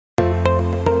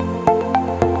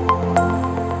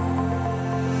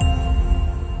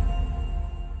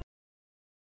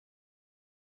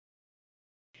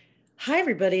Hi,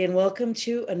 everybody, and welcome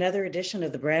to another edition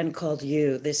of The Brand Called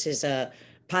You. This is a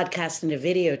podcast and a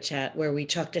video chat where we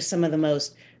talk to some of the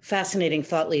most fascinating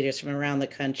thought leaders from around the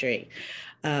country.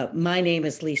 My name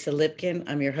is Lisa Lipkin.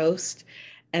 I'm your host,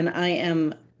 and I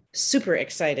am super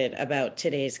excited about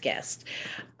today's guest.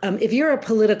 If you're a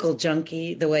political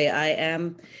junkie the way I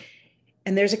am,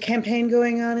 and there's a campaign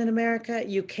going on in America,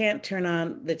 you can't turn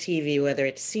on the TV, whether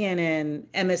it's CNN,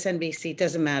 MSNBC,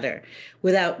 doesn't matter,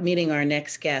 without meeting our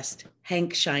next guest,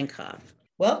 Hank Sheinkopf.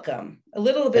 Welcome.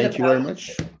 Thank you very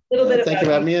much. Thank you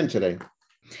for having me in today.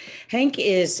 Hank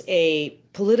is a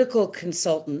political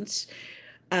consultant.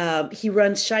 He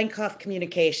runs Sheinkopf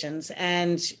Communications,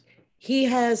 and he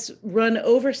has run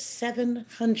over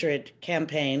 700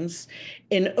 campaigns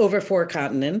in over 4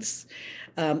 continents,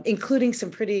 including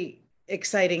some pretty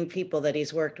exciting people that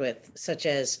he's worked with, such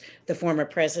as the former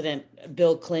president,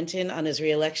 Bill Clinton, on his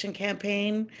reelection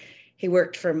campaign. He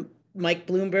worked for Mike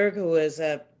Bloomberg, who was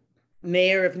a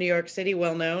mayor of New York City,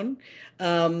 well known.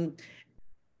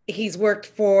 He's worked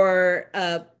for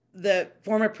the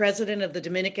former president of the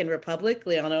Dominican Republic,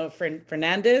 Leonardo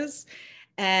Fernandez.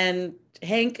 And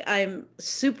Hank, I'm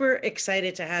super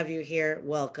excited to have you here.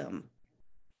 Welcome.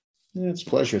 It's a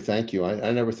pleasure. Thank you.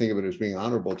 I never think of it as being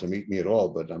honorable to meet me at all,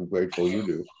 but I'm grateful you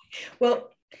do. Well,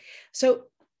 so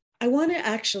I want to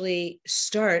actually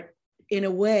start in a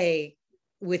way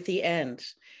with the end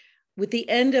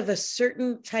of a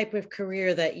certain type of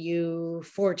career that you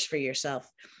forged for yourself.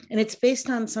 And it's based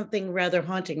on something rather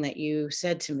haunting that you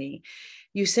said to me.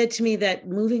 You said to me that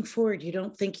moving forward, you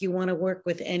don't think you want to work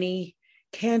with any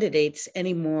candidates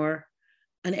anymore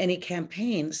on any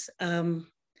campaigns.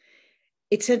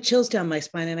 It sent chills down my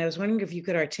spine, and I was wondering if you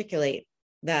could articulate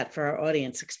that for our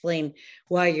audience, explain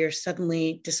why you're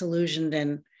suddenly disillusioned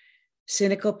and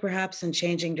cynical, perhaps, and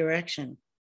changing direction.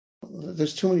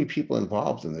 There's too many people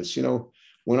involved in this. You know,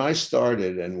 when I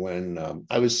started and when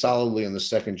I was solidly in the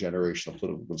second generation of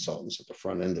political consultants at the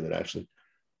front end of it, actually,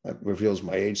 that reveals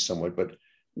my age somewhat, but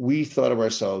we thought of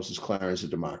ourselves as clarence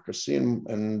of democracy,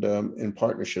 and in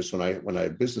partnerships, when I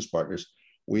had business partners,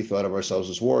 we thought of ourselves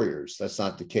as warriors. That's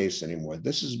not the case anymore.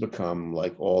 This has become,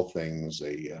 like all things,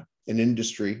 an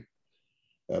industry.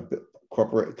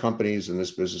 Corporate companies in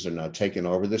this business are now taking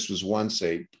over. This was once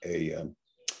a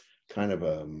kind of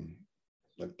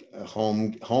like a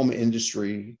home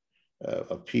industry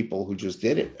of people who just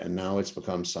did it, and now it's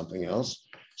become something else.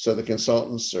 So the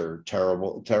consultants are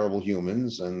terrible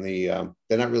humans, and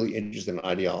they're not really interested in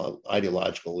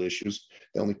ideological issues.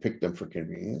 They only pick them for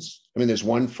convenience. I mean, there's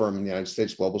one firm in the United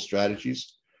States, Global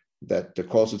Strategist, that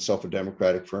calls itself a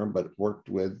democratic firm, but worked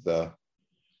with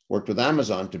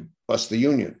Amazon to bust the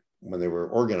union when they were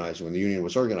organizing. When the union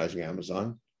was organizing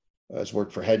Amazon, has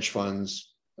worked for hedge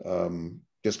funds.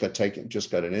 Just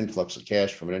got an influx of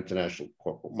cash from an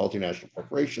multinational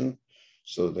corporation,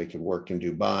 so they could work in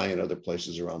Dubai and other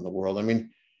places around the world. I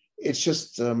mean, it's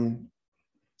just,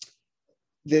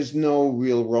 there's no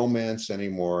real romance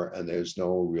anymore, and there's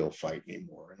no real fight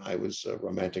anymore. And I was a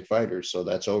romantic fighter, so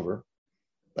that's over.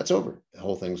 That's over. The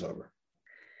whole thing's over.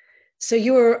 So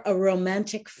you were a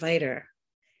romantic fighter.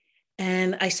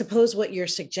 And I suppose what you're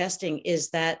suggesting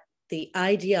is that the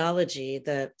ideology,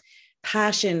 the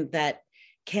passion that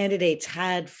candidates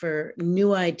had for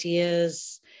new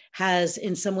ideas has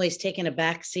in some ways taken a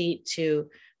backseat to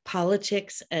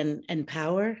politics and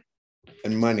power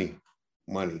and money.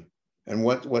 And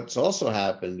what's also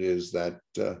happened is that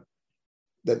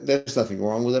there's nothing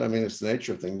wrong with it. I mean, it's the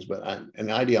nature of things, but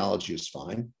an ideology is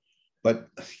fine. But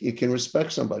you can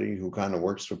respect somebody who kind of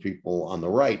works for people on the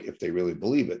right if they really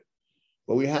believe it.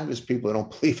 What we have is people that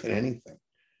don't believe in anything.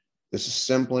 This is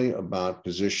simply about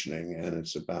positioning, and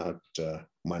it's about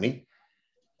money.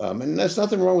 And there's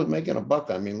nothing wrong with making a buck.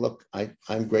 I mean, look,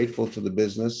 I'm grateful to the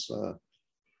business.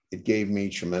 It gave me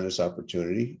tremendous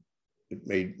opportunity.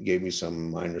 It gave me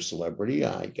some minor celebrity.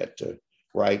 I get to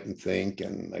write and think,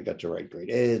 and I got to write great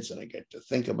ads, and I get to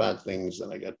think about things,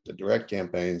 and I got to direct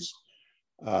campaigns.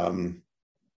 You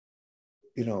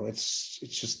know, it's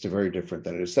just very different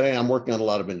than it is today. I'm working on a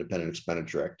lot of independent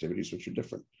expenditure activities, which are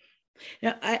different.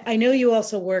 Now, I know you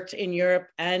also worked in Europe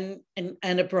and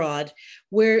abroad,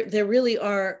 where there really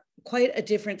are quite a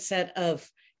different set of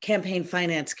campaign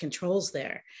finance controls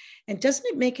there. And doesn't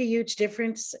it make a huge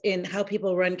difference in how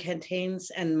people run campaigns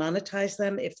and monetize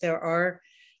them if there are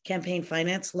campaign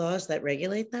finance laws that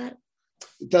regulate that?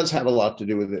 It does have a lot to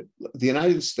do with it. The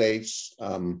United States,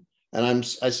 and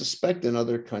I suspect in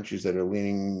other countries that are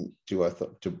leaning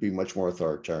to be much more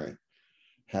authoritarian,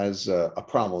 has a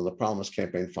problem. The problem is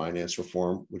campaign finance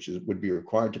reform, which would be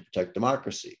required to protect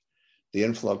democracy. The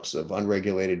influx of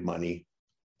unregulated money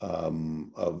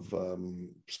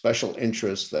special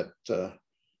interests that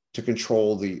to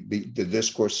control the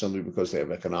discourse simply because they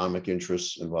have economic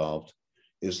interests involved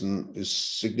is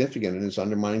significant and is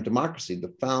undermining democracy.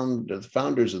 The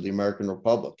founders of the American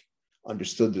Republic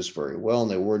understood this very well, and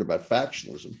they were worried about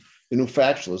factionalism. The new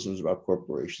factionalism is about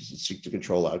corporations that seek to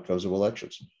control outcomes of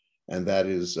elections. And that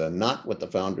is not what the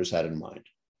founders had in mind.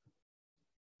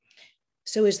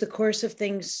 So is the course of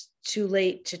things too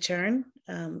late to turn?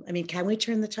 I mean, can we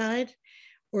turn the tide?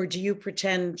 Or do you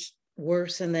pretend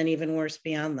worse and then even worse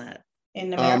beyond that?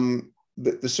 In America?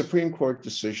 The Supreme Court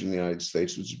decision in the United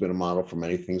States, which has been a model for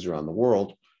many things around the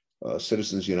world,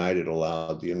 Citizens United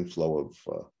allowed the inflow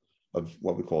of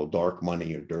what we call dark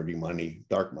money or dirty money.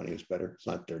 Dark money is better. It's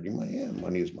not dirty money. Yeah,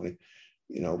 money is money,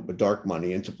 but dark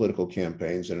money into political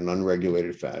campaigns in an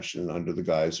unregulated fashion under the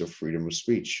guise of freedom of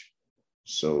speech.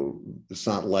 So it's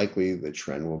not likely the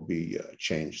trend will be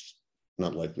changed.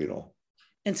 Not likely at all.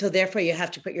 And so therefore you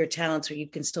have to put your talents where you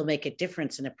can still make a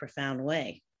difference in a profound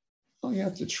way. Well, you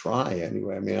have to try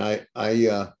anyway. I mean,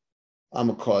 I'm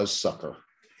a cause sucker.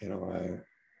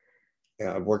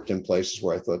 I've worked in places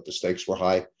where I thought the stakes were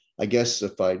high. I guess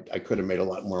if I could have made a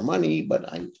lot more money,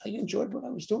 but I enjoyed what I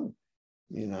was doing.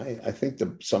 I think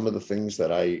some of the things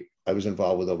that I was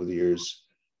involved with over the years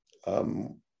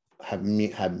have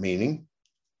meaning.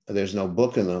 There's no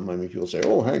book in them. I mean, people say,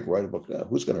 "Oh, Hank, write a book."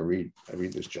 Who's going to read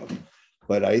this junk?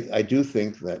 But I do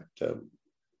think that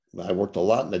I worked a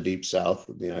lot in the Deep South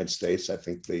of the United States. I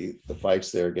think the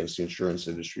fights there against the insurance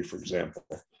industry, for example,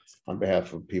 on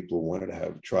behalf of people who wanted to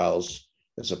have trials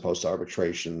as opposed to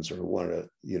arbitrations or who wanted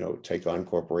to, take on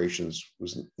corporations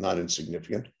was not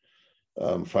insignificant.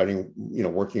 Fighting,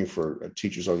 working for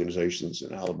teachers' organizations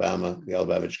in Alabama, the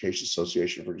Alabama Education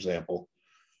Association, for example,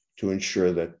 to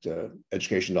ensure that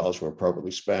education dollars were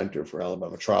appropriately spent, or for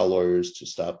Alabama trial lawyers to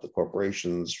stop the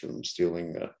corporations from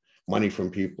stealing money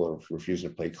from people or refusing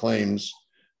to pay claims.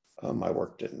 I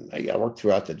worked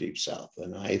throughout the Deep South,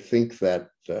 and I think that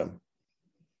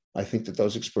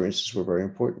those experiences were very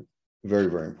important, very,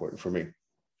 very important for me.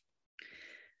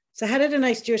 So how did a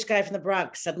nice Jewish guy from the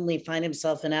Bronx suddenly find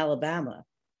himself in Alabama?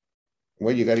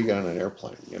 Well, you got to get on an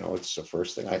airplane. It's the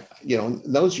first thing. In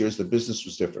those years, the business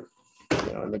was different.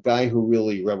 And the guy who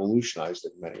really revolutionized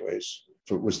it in many ways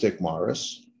was Dick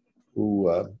Morris, who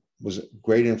was a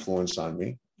great influence on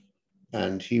me.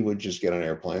 And he would just get on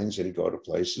airplanes and he'd go to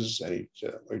places and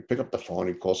he'd pick up the phone.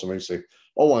 He'd call somebody and say,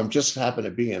 "Oh, I'm just happen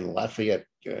to be in Lafayette,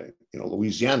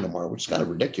 Louisiana tomorrow," which is kind of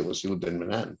ridiculous. He lived in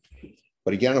Manhattan.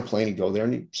 But he'd get on a plane, he'd go there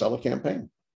and he'd sell a campaign.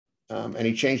 And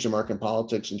he changed American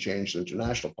politics and changed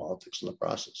international politics in the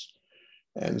process.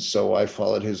 And so I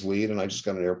followed his lead and I just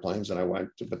got on airplanes and I went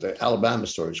but the Alabama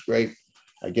story is great.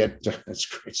 It's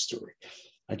a great story.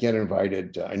 I get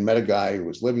invited. I met a guy who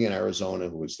was living in Arizona,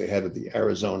 who was the head of the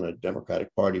Arizona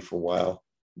Democratic Party for a while,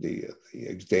 the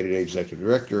day-to-day executive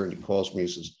director. And he calls me, he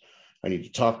says, "I need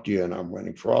to talk to you and I'm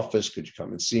running for office. Could you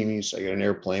come and see me?" So I get an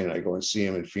airplane and I go and see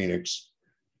him in Phoenix.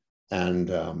 And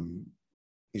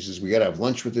he says, "We got to have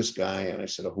lunch with this guy." And I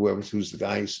said, "Who's the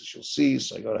guy?" He says, "You'll see."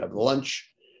 So I go to have lunch.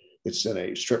 It's in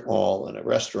a strip mall and a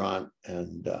restaurant,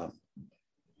 and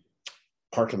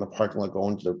park in the parking lot, go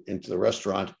into the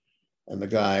restaurant. And the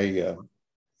guy,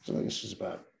 so this is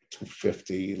about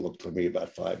 250, looked to me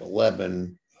about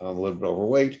 5'11", a little bit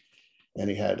overweight. And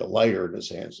he had a lighter in his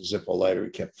hands, a Zippo lighter. He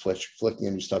kept flicking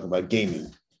and he's talking about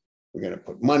gaming. "We're going to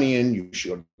put money in. You should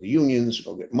go to the unions,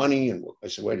 go get money." And I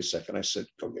said, "Wait a second." I said,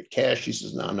 "Go get cash." He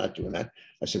says, "No, I'm not doing that."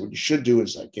 I said, "What you should do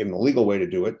is," I gave him the legal way to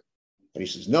do it. And he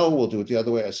says, "No, we'll do it the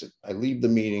other way." I said, I leave the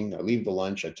meeting, I leave the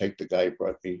lunch, I take the guy who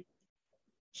brought me,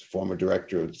 former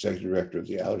executive director of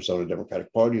the Arizona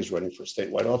Democratic Party, is running for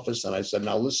statewide office. And I said,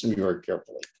 "Now listen to me very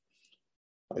carefully."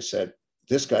 I said,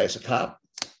 "This guy is a cop.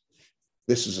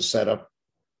 This is a setup.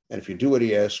 And if you do what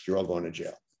he asks, you're all going to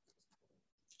jail."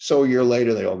 So a year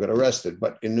later, they all got arrested.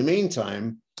 But in the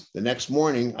meantime, the next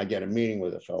morning, I get a meeting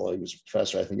with a fellow. He was a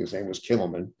professor. I think his name was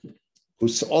Kimmelman, who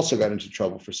also got into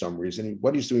trouble for some reason.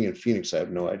 What he's doing in Phoenix, I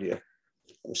have no idea.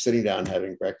 I was sitting down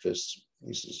having breakfast.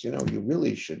 He says, "You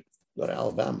really should go to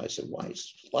Alabama." I said, "Why?" He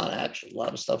said, "A lot of action, a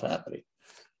lot of stuff happening."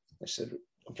 I said,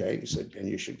 "Okay." He said, "And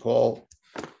you should call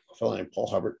a fellow named Paul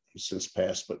Hubbard, who's since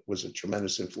passed, but was a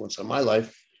tremendous influence on my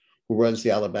life, who runs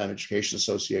the Alabama Education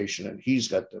Association. And he's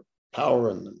got the power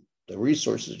and the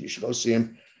resources. You should go see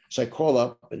him." So I call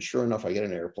up, and sure enough, I get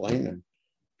an airplane, and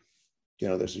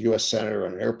there's a U.S. senator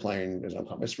on an airplane.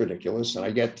 It's ridiculous. And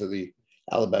I get to the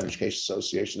Alabama Education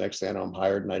Association. Next thing I know, I'm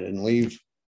hired, and I didn't leave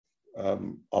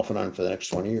off and on for the next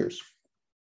 20 years.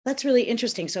 That's really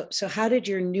interesting. So how did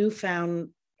your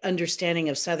newfound understanding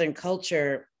of Southern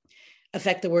culture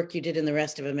affect the work you did in the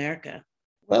rest of America?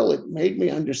 Well, it made me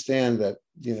understand that,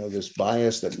 this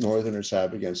bias that Northerners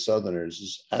have against Southerners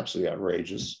is absolutely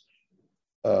outrageous.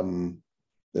 The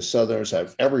Southerners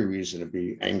have every reason to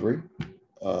be angry.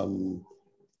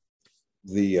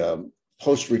 The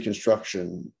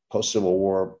post-Reconstruction, post-Civil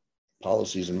War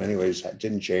policies in many ways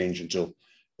didn't change until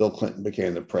Bill Clinton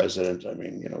became the president. I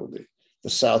mean, the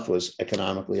South was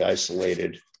economically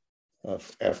isolated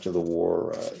after the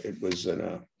war. It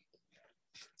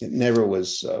never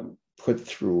was put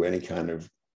through any kind of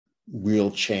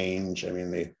real change. I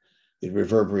mean, it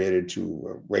reverberated to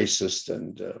a racist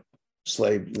and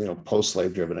slave,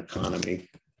 post-slave driven economy.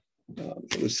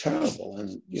 It was terrible.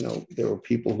 And, there were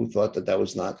people who thought that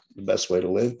was not the best way to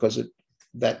live because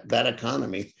that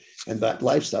economy and that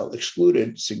lifestyle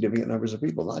excluded significant numbers of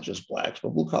people, not just blacks,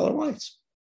 but blue collar whites.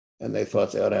 And they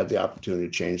thought they ought to have the opportunity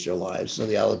to change their lives. So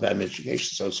the Alabama Education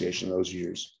Association in those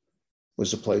years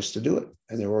was a place to do it.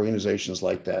 And there were organizations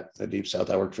like that in the Deep South.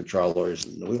 I worked for trial lawyers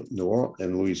in New Orleans,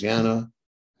 in Louisiana.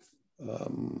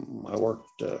 I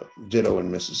worked ditto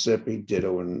in Mississippi,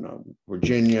 ditto in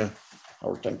Virginia. I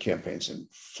worked on campaigns in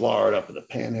Florida, up in the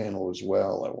Panhandle as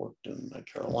well. I worked in the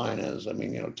Carolinas. I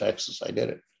mean, Texas, I did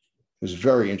it. It was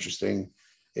very interesting.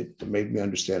 It made me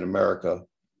understand America.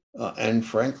 And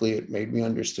frankly, it made me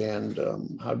understand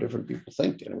how different people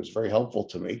think. And it was very helpful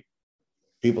to me,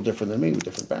 people different than me with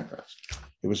different backgrounds.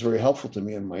 It was very helpful to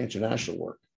me in my international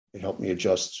work. It helped me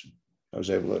adjust. I was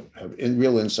able to have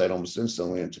real insight almost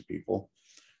instantly into people.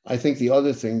 I think the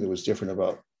other thing that was different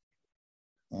about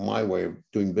my way of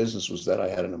doing business was that I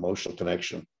had an emotional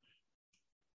connection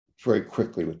very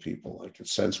quickly with people. I could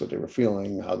sense what they were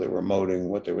feeling, how they were emoting,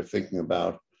 what they were thinking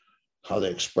about, how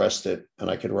they expressed it. And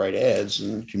I could write ads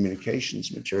and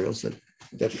communications materials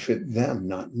that fit them,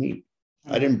 not me.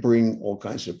 I didn't bring all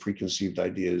kinds of preconceived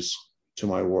ideas to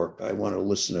my work. I want to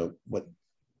listen to what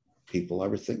people I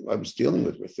was dealing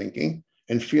with were thinking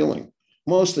and feeling.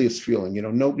 Mostly it's feeling.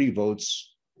 Nobody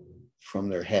votes from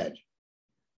their head.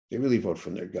 They really vote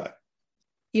from their gut.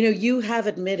 You have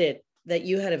admitted that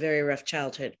you had a very rough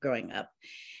childhood growing up.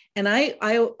 And I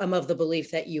am of the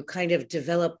belief that you kind of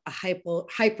develop a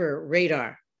hyper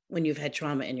radar when you've had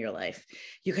trauma in your life.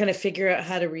 You kind of figure out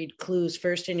how to read clues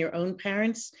first in your own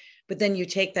parents, but then you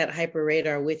take that hyper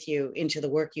radar with you into the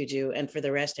work you do and for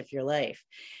the rest of your life.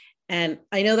 And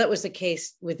I know that was the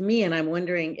case with me, and I'm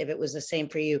wondering if it was the same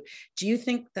for you. Do you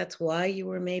think that's why you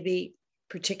were maybe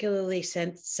particularly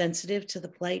sensitive to the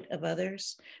plight of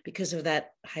others because of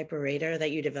that hyper radar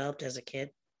that you developed as a kid?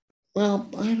 Well,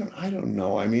 I don't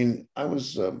know. I mean, I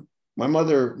was my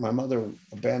mother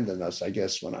abandoned us, I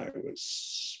guess, when I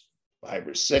was 5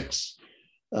 or 6,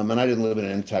 and I didn't live in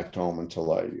an intact home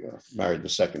until I married the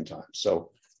second time.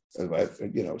 So,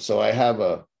 so I have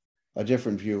a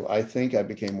different view. I think I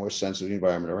became more sensitive to the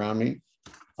environment around me.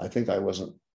 I think I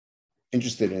wasn't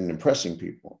interested in impressing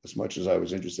people as much as I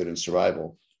was interested in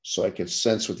survival. So I could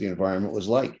sense what the environment was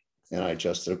like, and I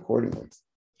adjusted accordingly.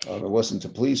 It wasn't to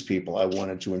please people. I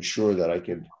wanted to ensure that I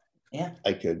could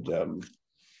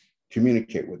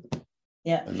communicate with them.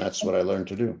 Yeah. And that's what I learned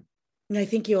to do. And I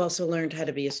think you also learned how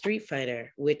to be a street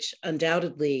fighter, which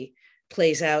undoubtedly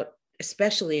plays out,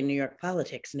 especially in New York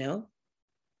politics, no?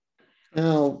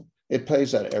 No, it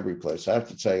plays out every place. I have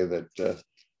to tell you that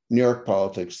New York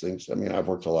politics thinks, I've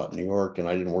worked a lot in New York, and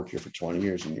I didn't work here for 20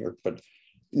 years in New York, but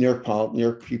New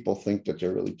York people think that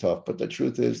they're really tough. But the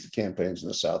truth is the campaigns in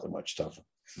the South are much tougher.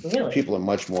 Really? People are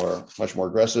much more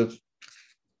aggressive,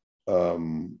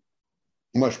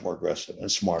 much more aggressive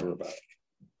and smarter about it.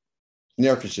 New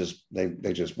York is just, they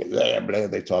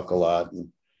talk a lot and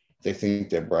they think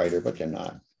they're brighter, but they're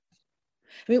not.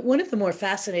 I mean, one of the more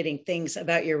fascinating things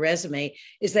about your resume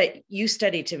is that you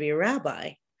studied to be a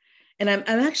rabbi. And I'm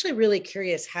actually really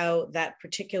curious how that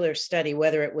particular study,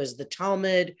 whether it was the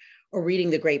Talmud or reading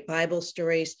the great Bible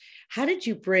stories, how did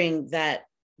you bring that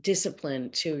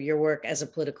discipline to your work as a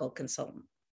political consultant?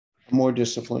 More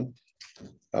discipline,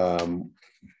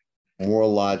 more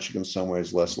logic in some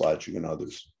ways, less logic in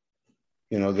others.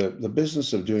 The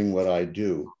business of doing what I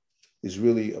do is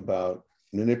really about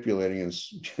manipulating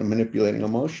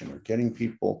emotion or getting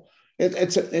people.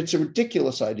 It's a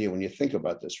ridiculous idea when you think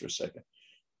about this for a second.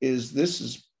 This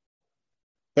is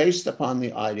based upon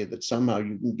the idea that somehow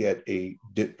you can get a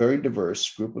very diverse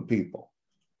group of people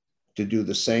to do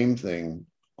the same thing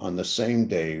on the same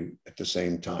day at the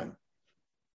same time,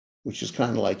 which is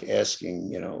kind of like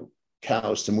asking,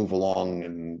 cows to move along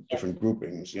in different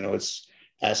groupings. It's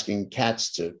asking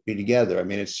cats to be together. I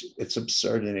mean, it's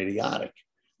absurd and idiotic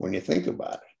when you think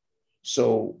about it.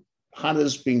 So how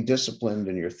does being disciplined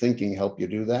in your thinking help you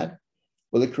do that?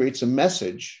 Well, it creates a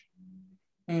message,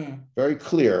 very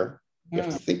clear. You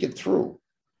have to think it through.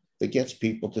 that gets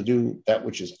people to do that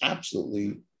which is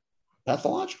absolutely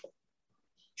pathological.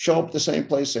 Show up at the same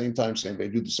place, same time, same day,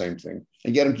 do the same thing,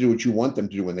 and get them to do what you want them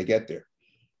to do when they get there.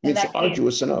 I mean, it's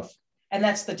arduous enough. And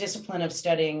that's the discipline of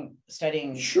studying.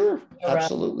 Sure,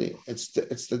 absolutely. It's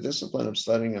the discipline of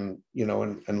studying and,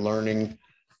 and learning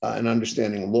and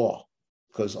understanding law,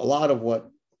 because a lot of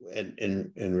what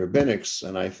in rabbinics,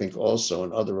 and I think also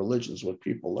in other religions, what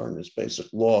people learn is basic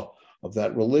law of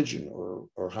that religion,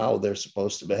 or how they're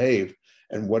supposed to behave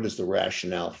and what is the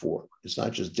rationale for it. It's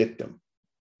not just dictum.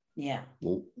 Yeah.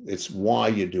 It's why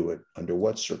you do it, under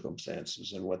what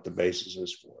circumstances, and what the basis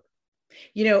is for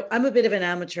it. I'm a bit of an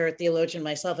amateur theologian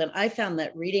myself, and I found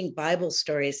that reading Bible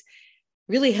stories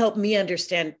really helped me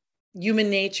understand human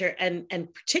nature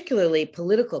and particularly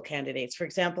political candidates. For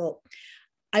example,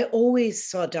 I always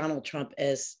saw Donald Trump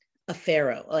as a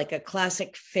pharaoh, like a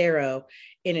classic pharaoh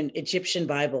in an Egyptian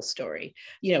Bible story,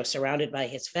 surrounded by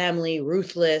his family,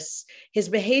 ruthless. His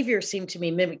behavior seemed to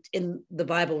me mimicked in the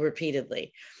Bible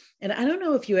repeatedly. And I don't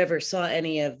know if you ever saw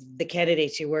any of the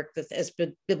candidates you worked with as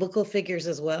biblical figures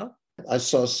as well. I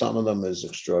saw some of them as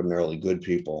extraordinarily good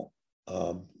people.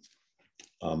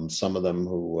 Some of them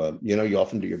who, you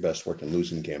often do your best work in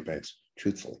losing campaigns,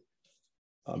 truthfully,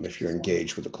 if you're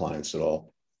engaged with the clients at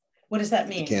all. What does that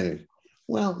mean? Candidate.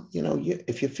 Well,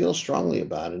 if you feel strongly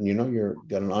about it, and you're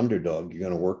got an underdog, you're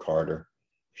going to work harder.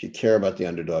 If you care about the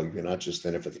underdog, if you're not just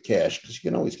in it for the cash, because you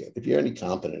can always get, if you're any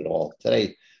competent at all.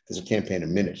 Today, there's a campaign a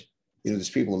minute. There's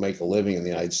people who make a living in the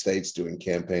United States doing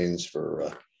campaigns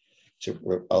for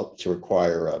to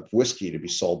require whiskey to be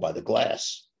sold by the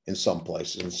glass in some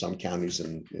places, in some counties,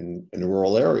 in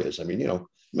rural areas. I mean,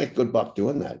 make a good buck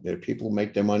doing that. There are people who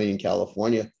make their money in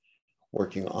California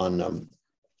working on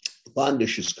bond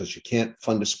issues, because you can't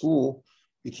fund a school.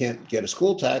 You can't get a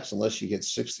school tax unless you get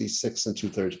 66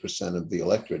 2/3% of the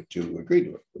electorate to agree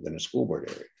to it within a school board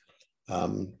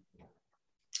area.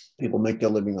 People make their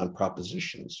living on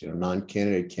propositions,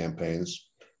 non-candidate campaigns.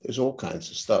 There's all kinds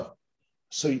of stuff.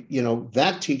 So,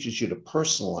 that teaches you to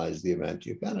personalize the event.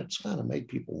 You've got to kind of make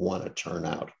people want to turn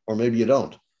out, or maybe you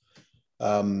don't.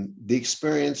 The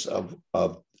experience of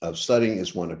studying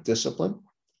is one of discipline.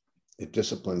 It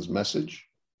disciplines message.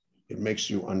 It makes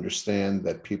you understand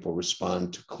that people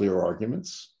respond to clear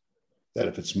arguments, that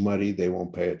if it's muddy, they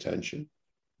won't pay attention,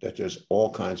 that there's all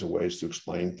kinds of ways to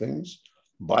explain things.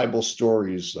 Bible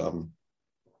stories,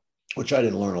 which I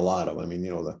didn't learn a lot of. I mean,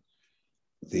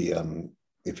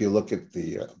 if you look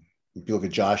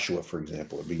at Joshua, for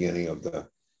example, the beginning of the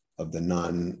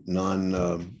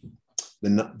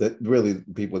really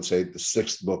people would say the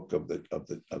sixth book of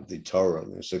the Torah,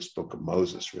 and the sixth book of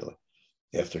Moses, really,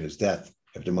 after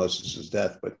Moses'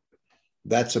 death. But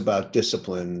that's about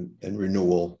discipline and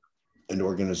renewal and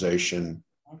organization,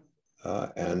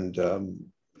 and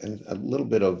a little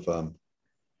bit of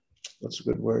what's a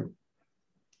good word?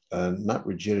 Not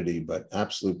rigidity, but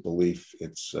absolute belief.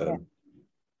 It's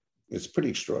pretty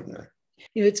extraordinary.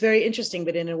 It's very interesting,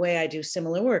 but in a way I do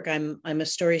similar work. I'm a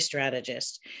story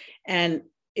strategist, and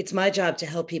it's my job to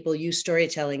help people use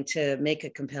storytelling to make a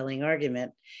compelling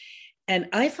argument. And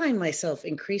I find myself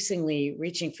increasingly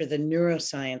reaching for the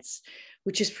neuroscience,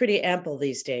 which is pretty ample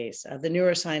these days, the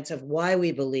neuroscience of why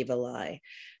we believe a lie,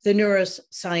 the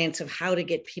neuroscience of how to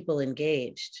get people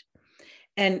engaged.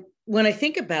 And when I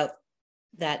think about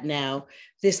that now,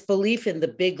 this belief in the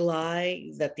big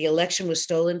lie that the election was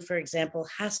stolen, for example,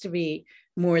 has to be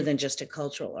more than just a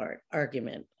cultural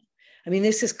argument. I mean,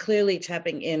 this is clearly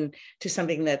tapping into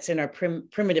something that's in our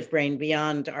primitive brain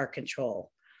beyond our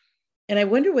control. And I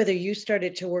wonder whether you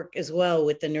started to work as well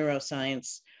with the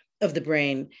neuroscience of the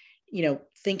brain,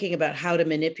 thinking about how to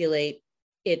manipulate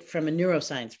it from a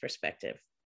neuroscience perspective.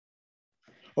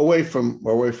 Away from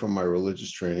my religious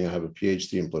training, I have a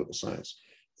PhD in political science.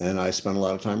 And I spend a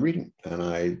lot of time reading, and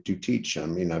I do teach. I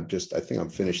mean, I think I'm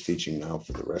finished teaching now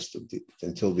for the rest of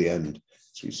until the end,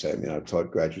 as we say. I mean, I've taught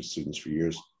graduate students for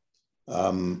years.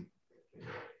 I'm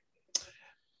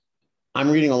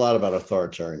reading a lot about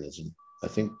authoritarianism. I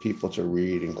think people to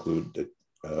read include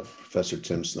Professor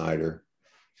Timothy Snyder,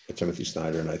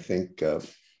 and I think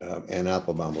Ann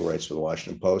Applebaum, who writes for the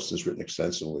Washington Post, has written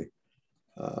extensively.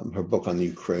 Her book on the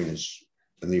Ukraine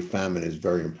and the famine is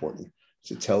very important.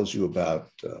 It tells you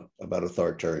about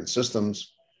authoritarian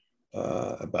systems,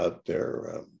 about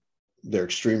their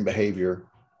extreme behavior,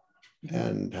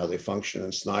 and how they function.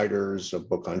 And Snyder's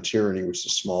book on tyranny, which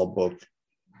is a small book,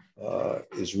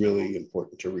 is really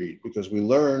important to read, because we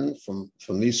learn from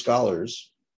these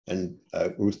scholars. And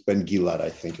Ruth Ben-Gilad, I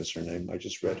think is her name. I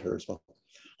just read her as well.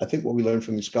 I think what we learn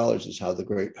from these scholars is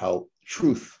how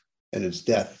truth and its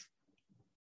death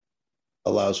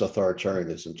allows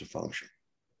authoritarianism to function.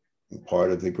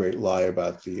 part of the great lie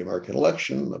about the American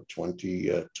election of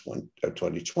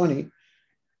 2020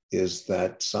 is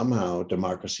that somehow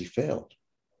democracy failed.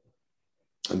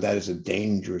 And that is a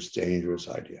dangerous, dangerous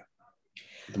idea.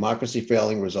 Democracy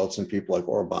failing results in people like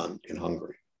Orban in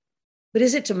Hungary. But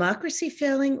is it democracy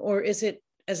failing, or is it,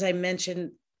 as I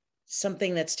mentioned,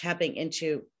 something that's tapping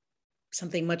into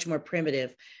something much more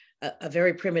primitive, a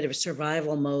very primitive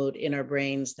survival mode in our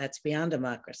brains that's beyond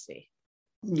democracy?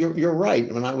 You're right.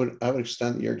 I mean, I would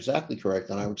extend, you're exactly correct.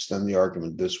 And I would extend the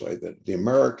argument this way, that the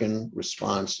American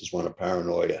response is one of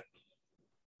paranoia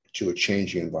to a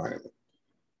changing environment.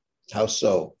 How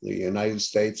so? The United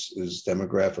States is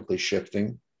demographically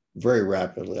shifting very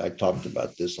rapidly. I talked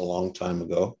about this a long time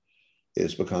ago.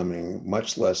 Is becoming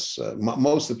much less,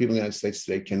 most of the people in the United States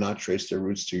today cannot trace their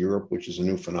roots to Europe, which is a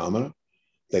new phenomenon.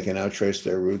 They can now trace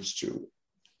their roots to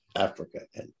Africa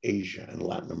and Asia and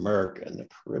Latin America and the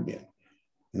Caribbean,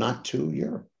 not to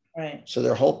Europe. Right. So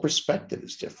their whole perspective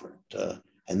is different.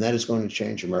 And that is going to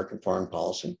change American foreign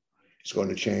policy. It's going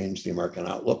to change the American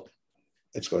outlook.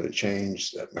 It's going to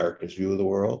change America's view of the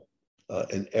world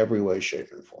in every way, shape,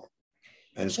 and form.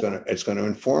 And it's going to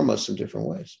inform us in different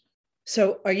ways.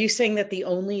 So are you saying that the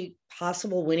only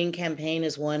possible winning campaign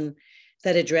is one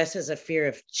that addresses a fear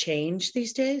of change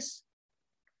these days?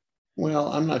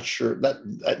 Well, I'm not sure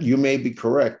that you may be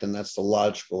correct. And that's the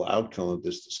logical outcome of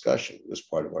this discussion, this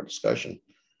part of our discussion.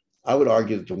 I would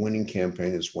argue that the winning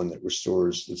campaign is one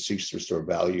that seeks to restore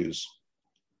values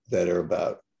that are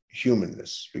about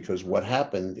humanness, because what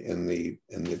happened in the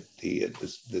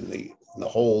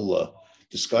whole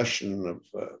discussion of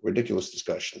ridiculous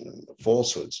discussion and the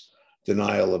falsehoods,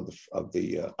 denial of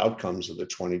the outcomes of the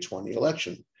 2020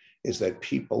 election, is that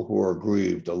people who are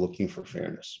aggrieved are looking for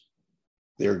fairness.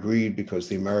 They're aggrieved because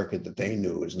the America that they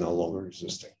knew is no longer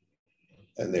existing,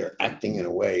 and they're acting in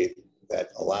a way that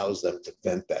allows them to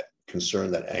vent that concern,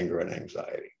 that anger, and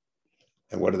anxiety.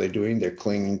 And what are they doing? They're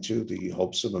clinging to the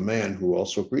hopes of a man who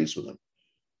also agrees with them.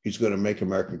 He's going to make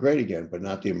America great again, but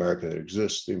not the America that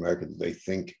exists, the America that they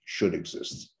think should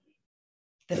exist.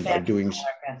 And by doing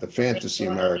the fantasy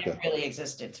America really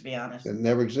existed, to be honest. It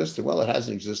never existed. Well, it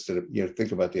hasn't existed.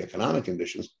 Think about the economic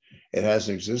conditions. It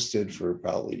hasn't existed for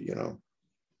probably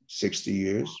 60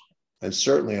 years, and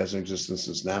certainly hasn't existed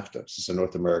since NAFTA, since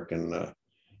the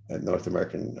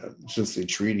since the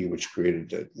treaty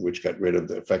which got rid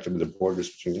of effectively the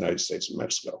borders between the United States and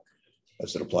Mexico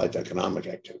as it applied to economic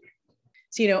activity.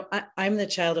 So, I'm the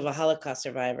child of a Holocaust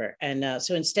survivor. And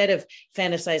so instead of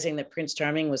fantasizing that Prince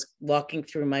Charming was walking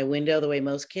through my window the way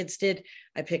most kids did,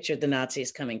 I pictured the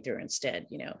Nazis coming through instead,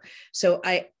 So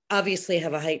I obviously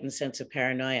have a heightened sense of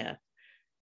paranoia,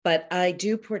 but I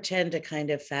do portend a kind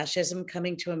of fascism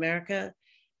coming to America.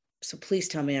 So please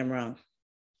tell me I'm wrong.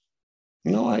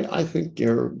 No, I think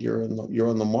you're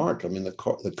on the mark. I mean,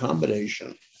 the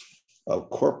combination of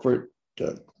corporate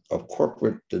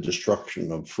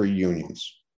destruction of free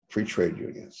trade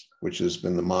unions, which has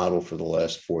been the model for the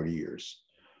last 40 years.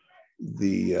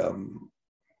 The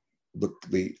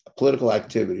political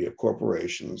activity of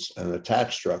corporations and a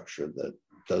tax structure that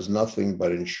does nothing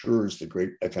but ensures the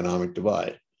great economic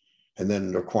divide. And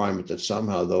then the requirement that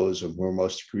somehow those who are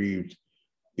most aggrieved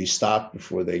be stopped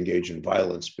before they engage in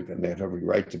violence, because they have every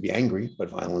right to be angry, but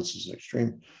violence is an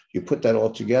extreme. You put that all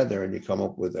together and you come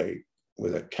up with a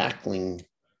cackling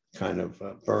kind of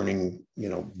burning,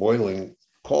 boiling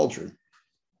cauldron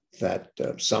that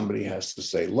somebody has to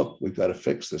say, look, we've got to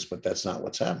fix this, but that's not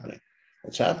what's happening.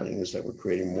 What's happening is that we're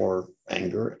creating more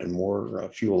anger and more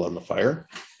fuel on the fire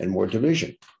and more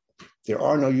division. There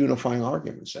are no unifying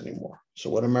arguments anymore. So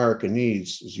what America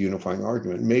needs is a unifying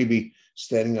argument. Maybe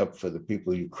standing up for the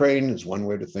people of Ukraine is one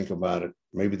way to think about it.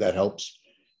 Maybe that helps.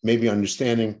 Maybe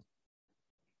understanding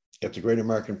if the great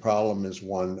American problem is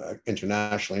one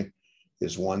internationally,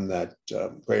 is one that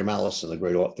Graham Allison,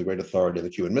 the great authority in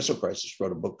the Cuban Missile Crisis,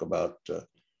 wrote a book about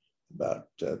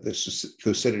this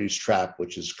Thucydides trap,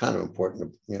 which is kind of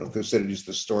important. Thucydides,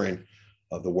 the historian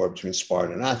of the war between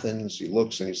Sparta and Athens, he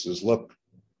looks and he says, look,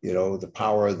 the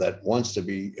power that wants to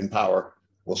be in power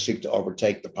will seek to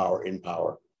overtake the power in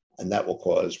power, and that will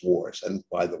cause wars. And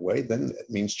by the way, then it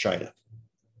means China.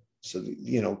 So,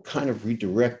 kind of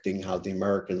redirecting how the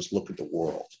Americans look at the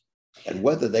world and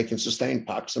whether they can sustain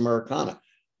Pax Americana.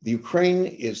 The Ukraine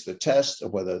is the test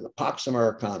of whether the Pax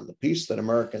Americana, the peace that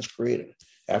Americans created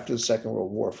after the Second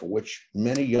World War, for which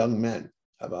many young men,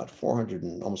 about 400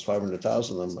 and almost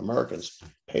 500,000 of them Americans,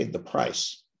 paid the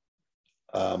price,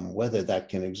 whether that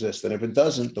can exist. And if it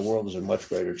doesn't, the world is in much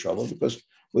greater trouble, because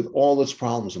with all its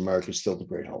problems, America is still the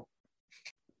great hope.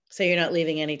 So you're not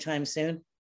leaving anytime soon?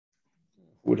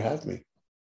 Would have me.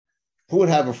 Who would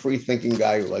have a free thinking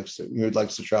guy who likes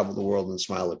to travel the world and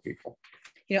smile at people?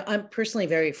 I'm personally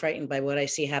very frightened by what I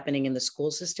see happening in the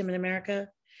school system in America,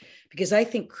 because I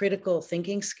think critical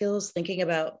thinking skills, thinking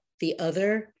about the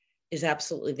other, is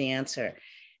absolutely the answer.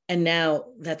 And now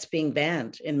that's being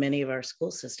banned in many of our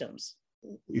school systems.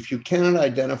 If you cannot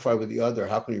identify with the other,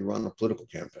 how can you run a political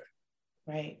campaign?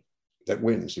 Right. That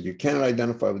wins? If you cannot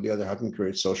identify with the other, how can you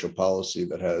create social policy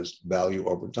that has value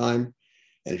over time?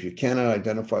 And if you cannot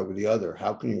identify with the other,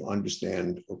 how can you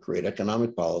understand or create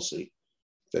economic policy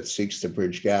that seeks to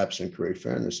bridge gaps and create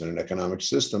fairness in an economic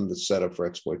system that's set up for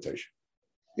exploitation?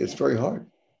 It's very hard,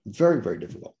 very, very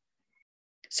difficult.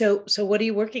 So what are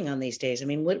you working on these days? I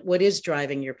mean, what is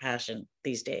driving your passion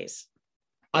these days?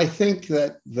 I think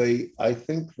that the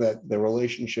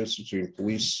relationships between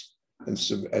police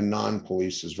and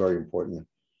non-police is very important.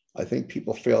 I think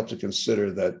people fail to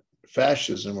consider that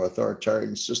fascism or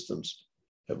authoritarian systems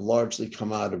have largely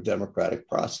come out of democratic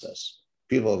process.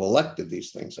 People have elected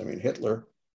these things. I mean, Hitler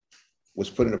was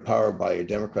put into power by a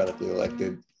democratically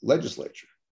elected legislature,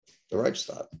 the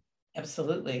Reichstag.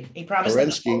 Absolutely. He promised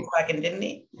Kerensky, Volkswagen, didn't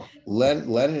he?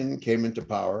 Lenin came into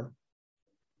power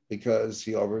because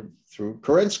he overthrew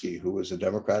Kerensky, who was a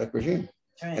democratic regime.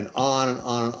 Right. And on and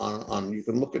on and on and on. You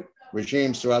can look at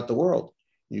regimes throughout the world.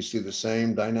 You see the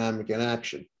same dynamic in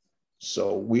action.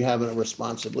 So we have a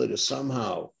responsibility to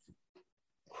somehow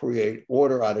create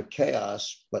order out of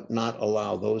chaos, but not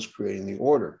allow those creating the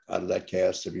order out of that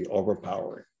chaos to be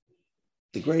overpowering.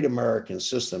 The great American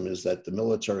system is that the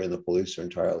military and the police are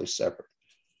entirely separate.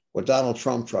 What Donald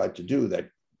Trump tried to do that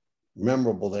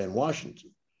memorable day in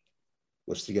Washington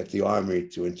was to get the army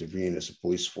to intervene as a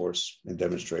police force in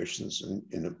demonstrations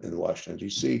in Washington,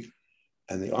 D.C.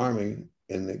 And the army,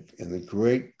 in the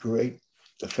great, great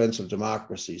defense of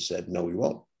democracy, said, no, we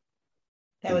won't.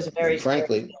 That was a very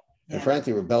frankly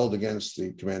rebelled against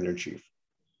the commander-in-chief,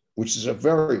 which is a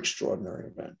very extraordinary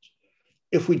event.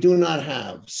 If we do not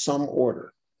have some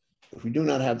order, if we do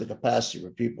not have the capacity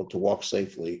for people to walk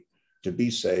safely, to be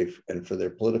safe, and for their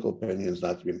political opinions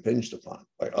not to be impinged upon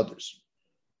by others,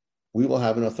 we will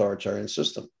have an authoritarian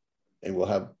system, and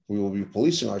we will be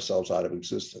policing ourselves out of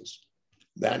existence.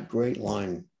 That great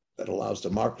line that allows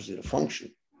democracy to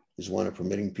function is one of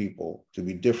permitting people to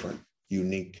be different,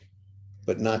 unique,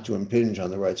 but not to impinge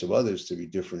on the rights of others to be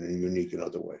different and unique in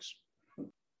other ways.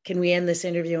 Can we end this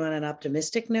interview on an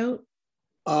optimistic note?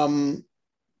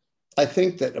 I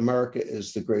think that America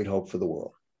is the great hope for the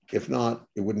world. If not,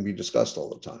 it wouldn't be discussed all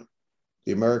the time.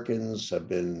 The Americans have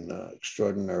been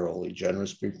extraordinarily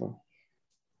generous people.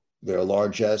 Their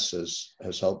largesse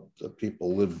has helped the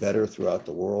people live better throughout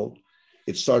the world.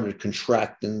 It started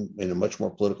contracting in a much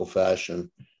more political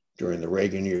fashion during the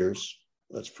Reagan years.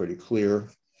 That's pretty clear.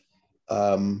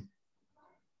 But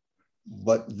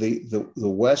the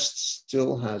West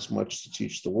still has much to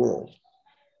teach the world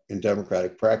in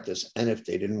democratic practice. And if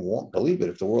they didn't believe it,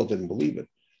 if the world didn't believe it,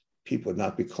 people would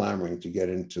not be clamoring to get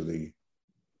into the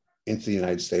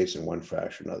United States in one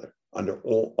fashion or another,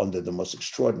 under the most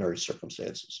extraordinary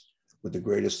circumstances, with the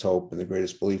greatest hope and the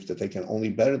greatest belief that they can only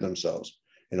better themselves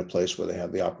in a place where they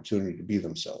have the opportunity to be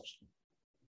themselves.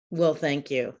 Well,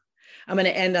 thank you. I'm going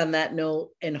to end on that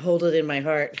note and hold it in my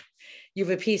heart. You've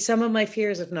appeased some of my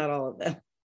fears, if not all of them.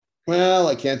 Well,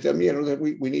 I can't tell you know,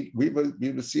 we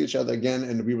would see each other again,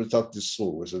 and we would talk to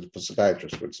school, as a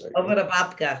psychiatrist would say. Over a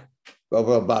babka.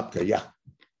 Over a babka, yeah.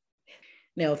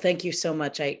 No, thank you so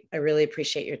much. I really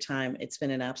appreciate your time. It's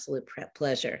been an absolute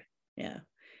pleasure. Yeah.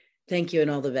 Thank you, and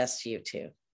all the best to you too.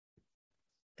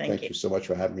 Thank you so much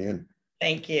for having me in.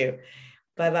 Thank you.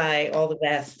 Bye-bye. All the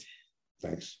best.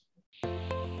 Thanks.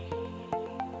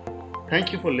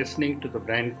 Thank you for listening to The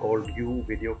Brand Called You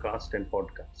videocast and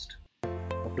podcast,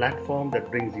 a platform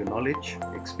that brings you knowledge,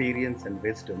 experience, and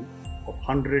wisdom of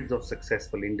hundreds of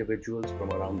successful individuals from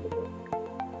around the world.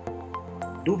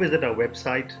 Do visit our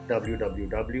website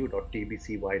www.tbcy.in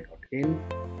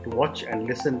to watch and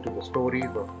listen to the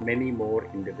stories of many more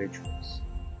individuals.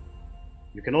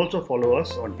 You can also follow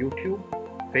us on YouTube,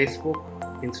 Facebook,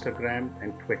 Instagram,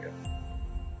 and Twitter.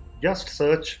 Just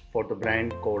search for The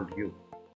Brand Called You.